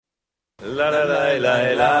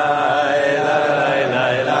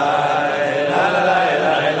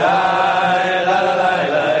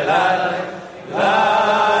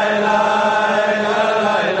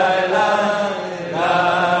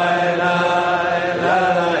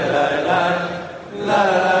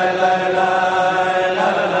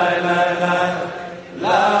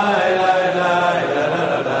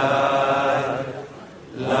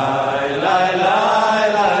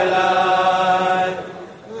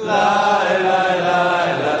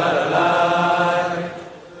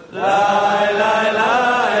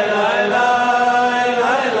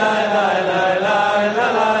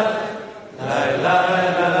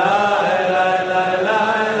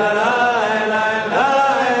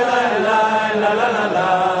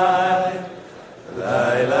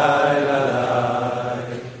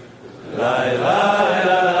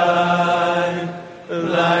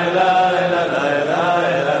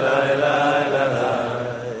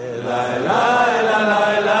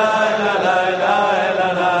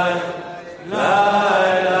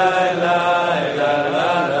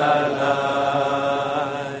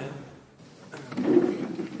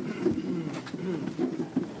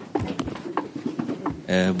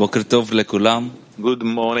Good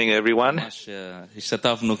morning, everyone.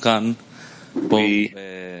 We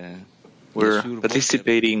were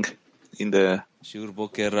participating in the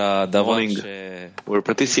morning. We're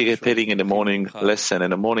participating in the morning lesson,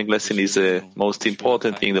 and the morning lesson is the most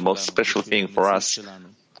important thing, the most special thing for us,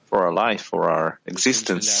 for our life, for our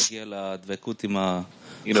existence, in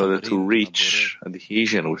order to reach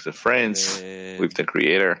adhesion with the friends, with the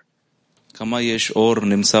Creator.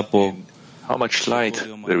 How much light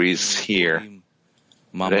there is here.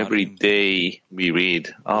 But every day we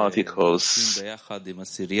read articles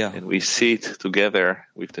and we sit together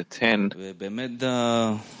with the 10.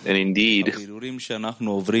 And indeed,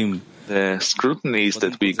 the scrutinies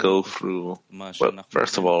that we go through, well,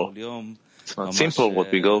 first of all, it's not simple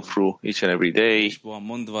what we go through each and every day. There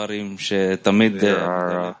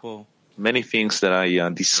are many things that I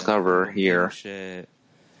discover here.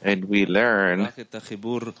 And we learn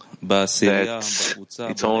that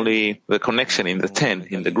it's only the connection in the 10,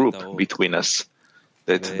 in the group between us,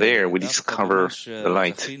 that there we discover the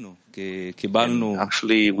light. And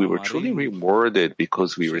actually, we were truly rewarded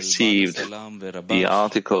because we received the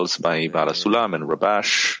articles by Bala Sulam and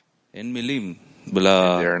Rabash. And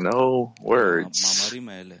there are no words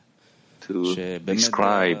to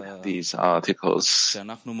describe these articles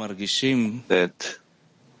that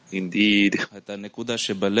indeed,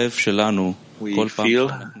 we feel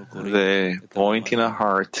the point in our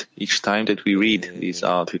heart each time that we read these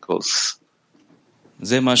articles.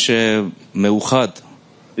 This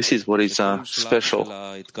is what is special,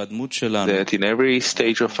 that in every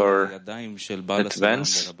stage of our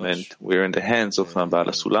advancement, we're in the hands of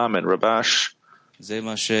Bala Sulam and Rabash.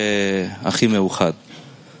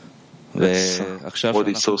 That's what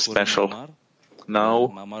is so special. Now,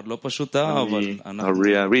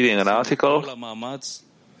 we are reading an article.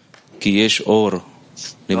 It's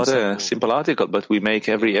not a simple article, but we make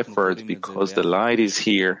every effort because the light is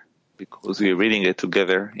here, because we are reading it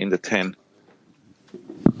together in the 10.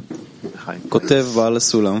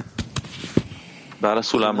 Bala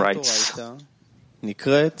Sulam writes,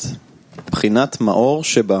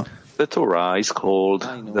 the Torah is called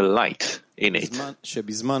the light in it.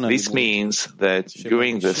 This means that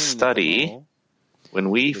during the study, when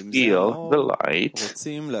we feel the light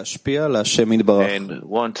and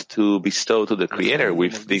want to bestow to the Creator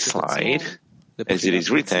with this light, as it is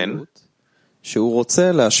written,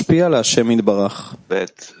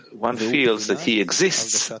 that one feels that he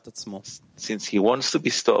exists since he wants to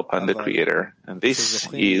bestow upon the Creator, and this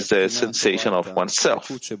is a sensation of oneself.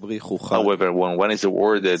 However, when one is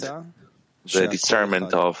awarded the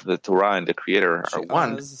discernment of the Torah and the Creator are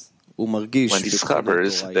one, one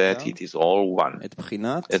discovers that it is all one. At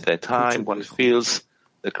that time, one feels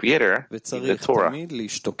the Creator in the Torah.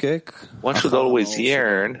 One should always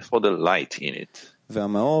yearn for the light in it. The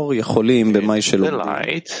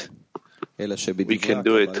light, we can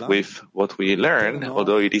do it with what we learn,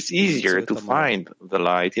 although it is easier to find the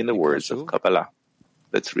light in the words of Kabbalah.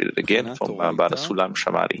 Let's read it again from Bala Sulam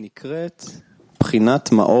Shamari.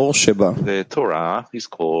 The Torah is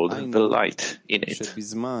called the light in it.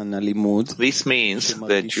 This means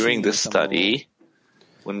that during the study,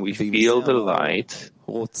 when we feel the light,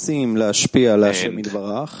 and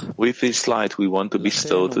with this light we want to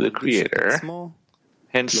bestow to the Creator,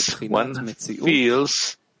 hence one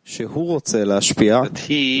feels that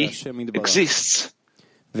he exists,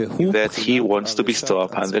 that he wants to bestow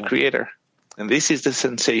upon the Creator. And this is the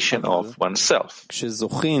sensation of oneself.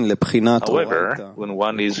 However, when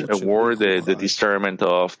one is awarded the discernment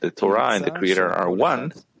of the Torah and the Creator are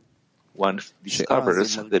one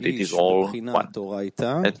discovers that it is all one.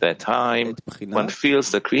 At that time, one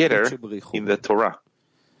feels the Creator in the Torah.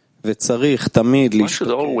 One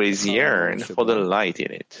should always yearn for the light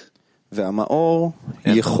in it. And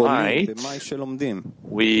light,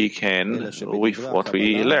 we can with what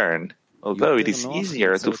we learn, although it is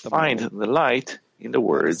easier to find the light in the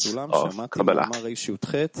words of Kabbalah. This is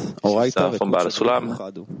from Baal Sulam,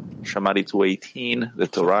 Shamari 2:18, the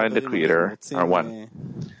Torah and the Creator are one.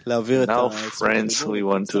 Now, friends, we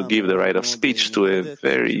want to give the right of speech to a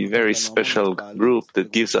very, very special group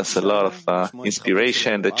that gives us a lot of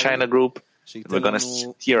inspiration, the China group. And we're going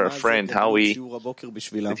to hear a friend, Howie,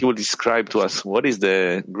 that he will describe to us what is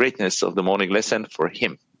the greatness of the morning lesson for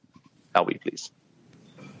him. Howie, please.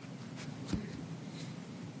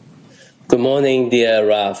 Good morning, dear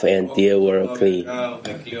Raf and dear World Kli.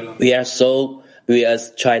 We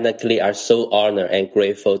as China Kli are so honored and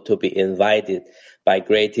grateful to be invited by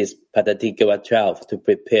Greatest Patatikwa 12 to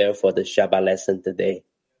prepare for the Shabbat lesson today.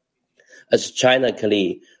 As China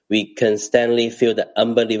Kli, we constantly feel the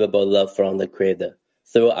unbelievable love from the Creator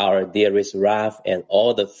through our dearest Raf and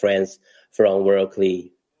all the friends from World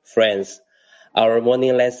Kli. Friends, our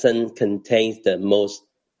morning lesson contains the most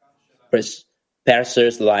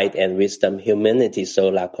precious light and wisdom humanity so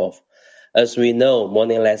lack of. As we know,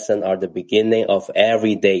 morning lessons are the beginning of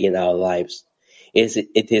every day in our lives.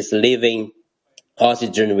 It is living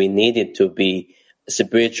oxygen we needed to be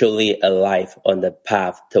spiritually alive on the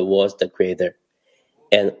path towards the Creator.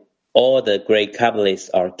 And all the great Kabbalists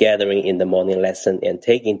are gathering in the morning lesson and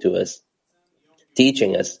taking to us,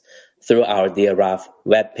 teaching us through our dear Rav,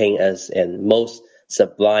 wrapping us in most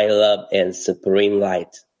sublime love and supreme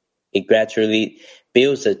light. It gradually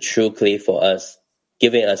builds a true Kli for us,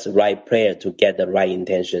 giving us the right prayer to get the right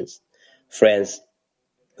intentions. Friends,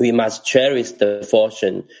 we must cherish the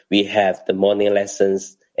fortune we have, the morning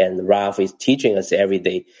lessons, and Rav is teaching us every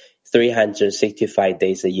day, 365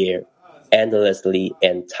 days a year, endlessly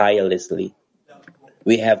and tirelessly.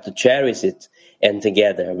 We have to cherish it, and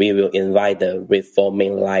together we will invite the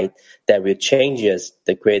reforming light that will change us.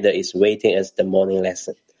 The Creator is waiting as the morning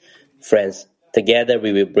lesson. Friends, together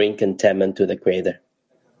we will bring contentment to the Creator.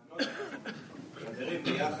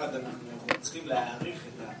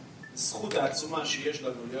 הזכות העצומה שיש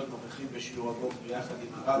לנו להיות נוכחים בשיעור הבוקר יחד עם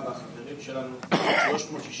הרב והחברים שלנו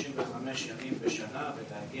 365 ימים בשנה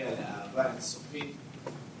ולהגיע לאהבה אינסופית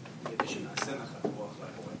כדי שנעשה נחת רוח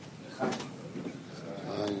לבורא.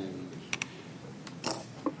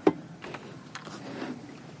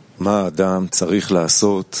 מה האדם צריך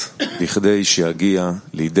לעשות בכדי שיגיע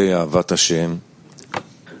לידי אהבת השם?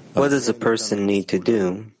 What does a person need to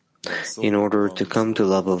do in order to come to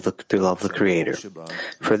love the Creator?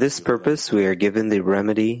 For this purpose, we are given the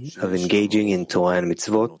remedy of engaging in Torah and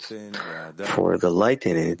mitzvot, for the light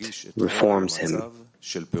in it reforms him.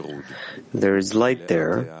 There is light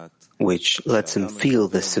there which lets him feel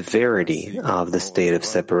the severity of the state of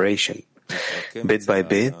separation. Bit by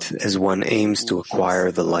bit, as one aims to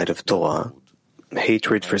acquire the light of Torah,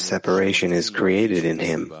 hatred for separation is created in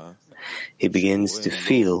him. He begins to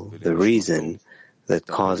feel the reason that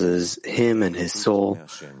causes him and his soul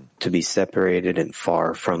to be separated and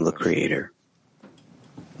far from the Creator.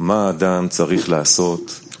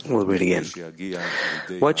 We'll read again.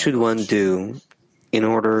 What should one do in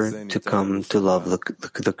order to come to love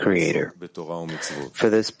the Creator? For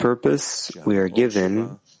this purpose, we are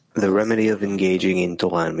given the remedy of engaging in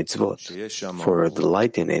Torah and mitzvot, for the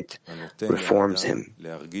light in it reforms him.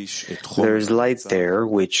 There is light there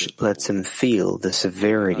which lets him feel the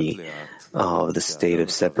severity of the state of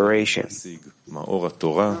separation.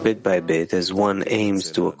 Bit by bit, as one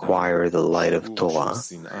aims to acquire the light of Torah,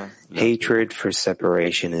 hatred for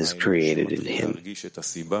separation is created in him.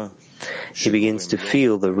 He begins to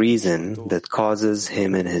feel the reason that causes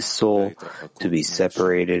him and his soul to be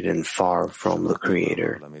separated and far from the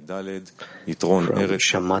Creator. From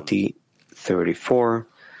Shamati 34,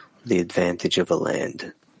 The Advantage of a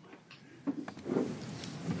Land.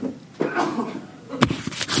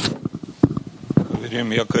 Dear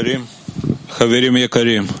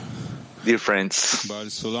friends, Baal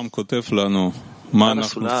Sulam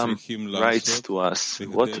writes to us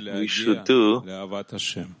what we should do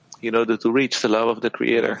in order to reach the love of the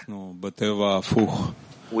Creator.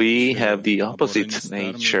 We have the opposite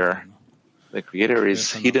nature. The Creator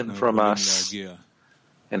is hidden from us.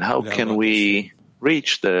 And how can we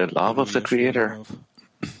reach the love of the Creator?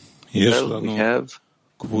 Well, we have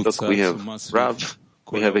Rav,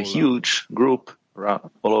 we have a huge group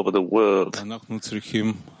all over the world.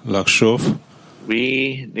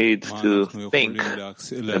 We need to think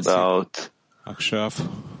about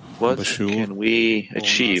what can we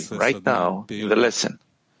achieve right now in the lesson.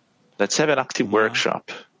 Let's have an active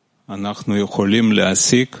workshop. What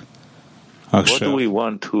do we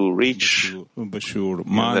want to reach in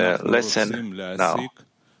the lesson now?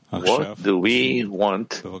 What do we want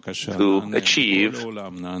to achieve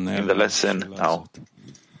in the lesson now?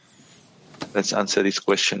 Let's answer this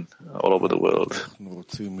question all over the world.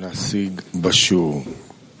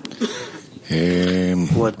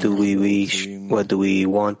 What do we wish? What do we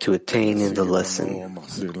want to attain in the lesson?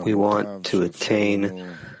 We want to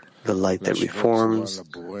attain the light that reforms,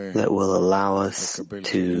 that will allow us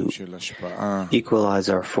to equalize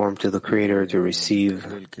our form to the Creator, to receive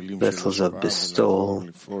vessels of bestowal,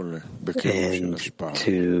 and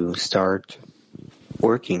to start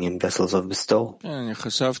working in vessels of bestowal. I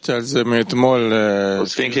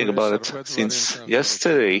was thinking about it since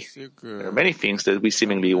yesterday. There are many things that we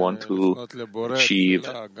seemingly want to achieve,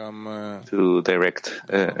 to direct,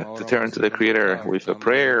 to turn to the Creator with a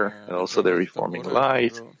prayer, and also the reforming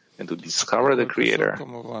light, and to discover the Creator.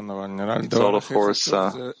 It's all, of course,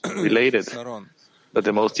 related. But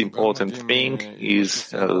the most important thing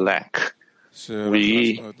is a lack.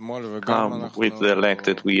 We come with the lack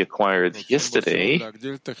that we acquired yesterday,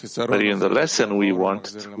 but in the lesson we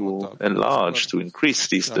want to enlarge, to increase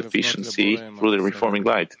this deficiency through the reforming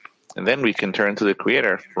light. And then we can turn to the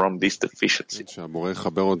Creator from this deficiency. That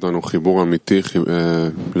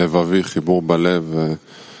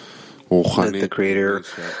the Creator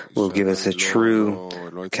will give us a true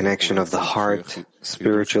connection of the heart,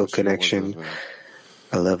 spiritual connection,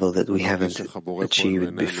 a level that we haven't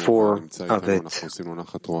achieved before of it,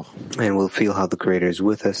 and we'll feel how the Creator is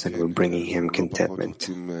with us and we're bringing Him contentment.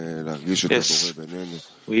 Yes,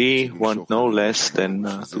 we want no less than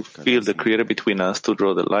to feel the Creator between us, to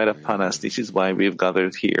draw the light upon us. This is why we've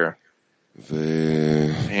gathered here.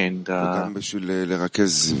 And also,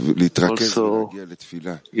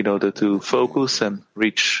 in order to focus and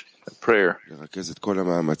reach prayer,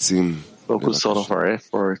 focus all of our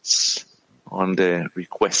efforts on the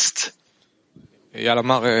request. Eyal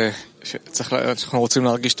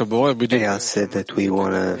said that we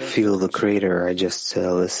want to feel the Creator. I just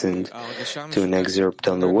listened to an excerpt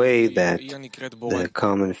on the way that the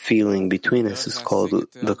common feeling between us is called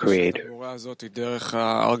the Creator. And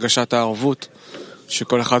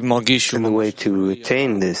the way to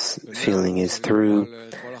attain this feeling is through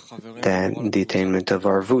the attainment of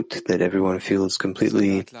arvut, that everyone feels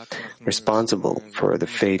completely responsible for the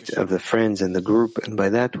fate of the friends in the group, and by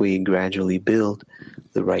that we gradually build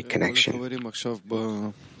the right connection.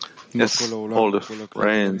 Yes, all the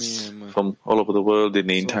friends from all over the world, in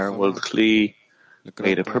the entire world, Kli,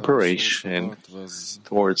 made a preparation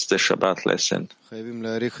towards the Shabbat lesson.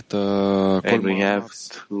 And we have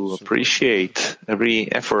to appreciate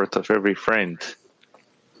every effort of every friend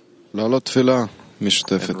and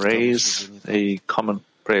raise a common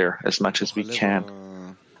prayer as much as we can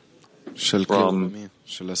from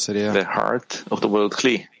the heart of the world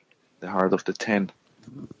Kli, the heart of the 10.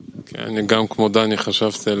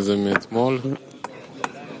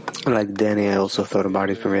 Like Danny, I also thought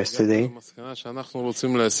about it from yesterday. I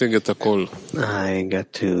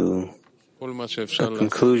got to a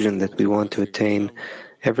conclusion that we want to attain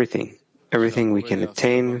everything. Everything we can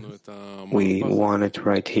attain, we want it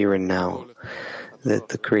right here and now. That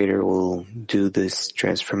the Creator will do this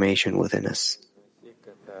transformation within us.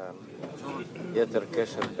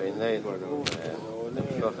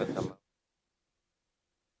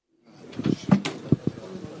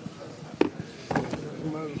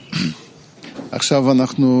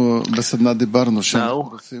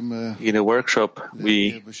 Now, in a workshop,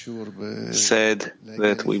 we said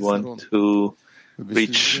that we want to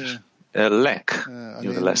reach a lack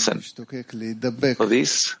in the lesson. For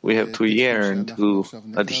this, we have to yearn to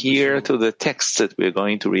adhere to the texts that we are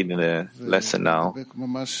going to read in the lesson now,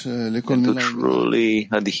 and to truly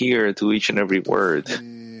adhere to each and every word,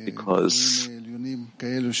 because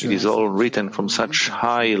it is all written from such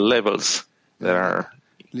high levels that our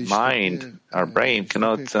mind, our brain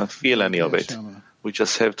cannot feel any of it. We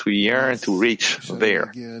just have to yearn to reach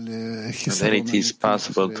there. And then it is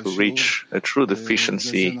possible to reach a true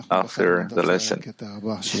deficiency after the lesson.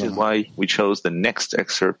 This is why we chose the next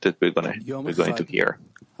excerpt that we're going to hear.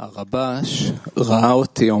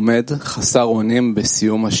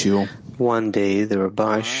 One day, the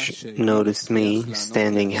Rabash noticed me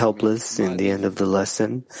standing helpless in the end of the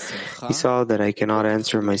lesson. He saw that I cannot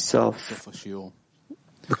answer myself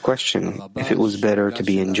the question if it was better to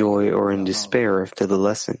be in joy or in despair after the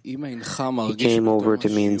lesson. He came over to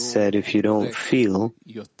me and said, if you don't feel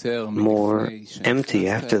more empty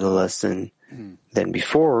after the lesson than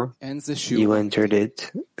before you entered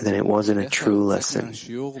it, then it wasn't a true lesson.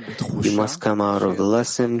 You must come out of the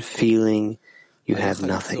lesson feeling you have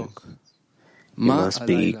nothing. You must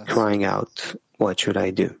be crying out, what should I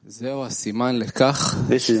do? This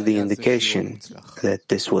is the indication that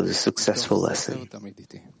this was a successful lesson.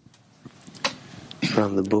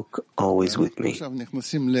 From the book, Always With Me.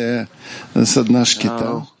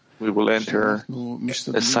 Now we will enter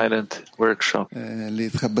a silent workshop. We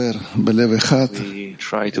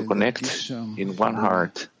try to connect in one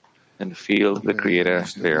heart and feel the Creator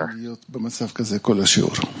there. And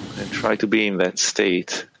try to be in that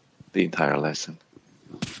state the entire lesson.